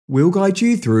We'll guide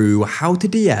you through how to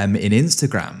DM in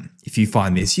Instagram. If you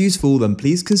find this useful, then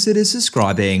please consider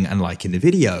subscribing and liking the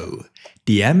video.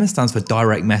 DM stands for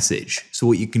direct message. So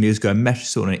what you can do is go and message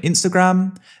someone on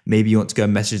Instagram. Maybe you want to go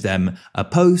and message them a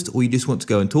post, or you just want to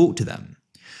go and talk to them.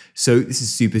 So this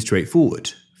is super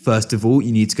straightforward. First of all,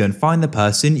 you need to go and find the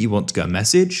person you want to go and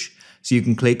message. So you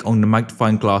can click on the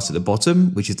magnifying glass at the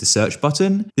bottom, which is the search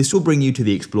button. This will bring you to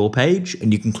the explore page,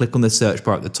 and you can click on the search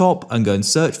bar at the top and go and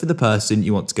search for the person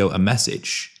you want to go and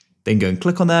message. Then go and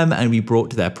click on them and be brought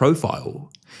to their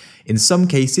profile. In some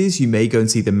cases, you may go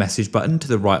and see the message button to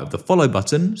the right of the follow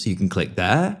button, so you can click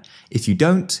there. If you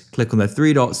don't, click on the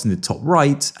three dots in the top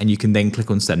right, and you can then click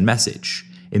on send message.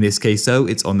 In this case though,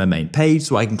 it's on their main page,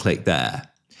 so I can click there.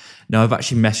 Now I've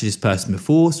actually messaged this person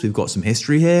before, so we've got some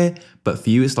history here, but for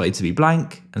you it's likely to be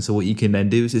blank, and so what you can then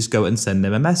do is just go and send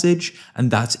them a message, and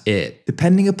that's it.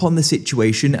 Depending upon the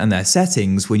situation and their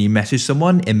settings, when you message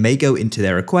someone, it may go into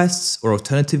their requests, or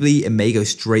alternatively, it may go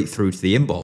straight through to the inbox.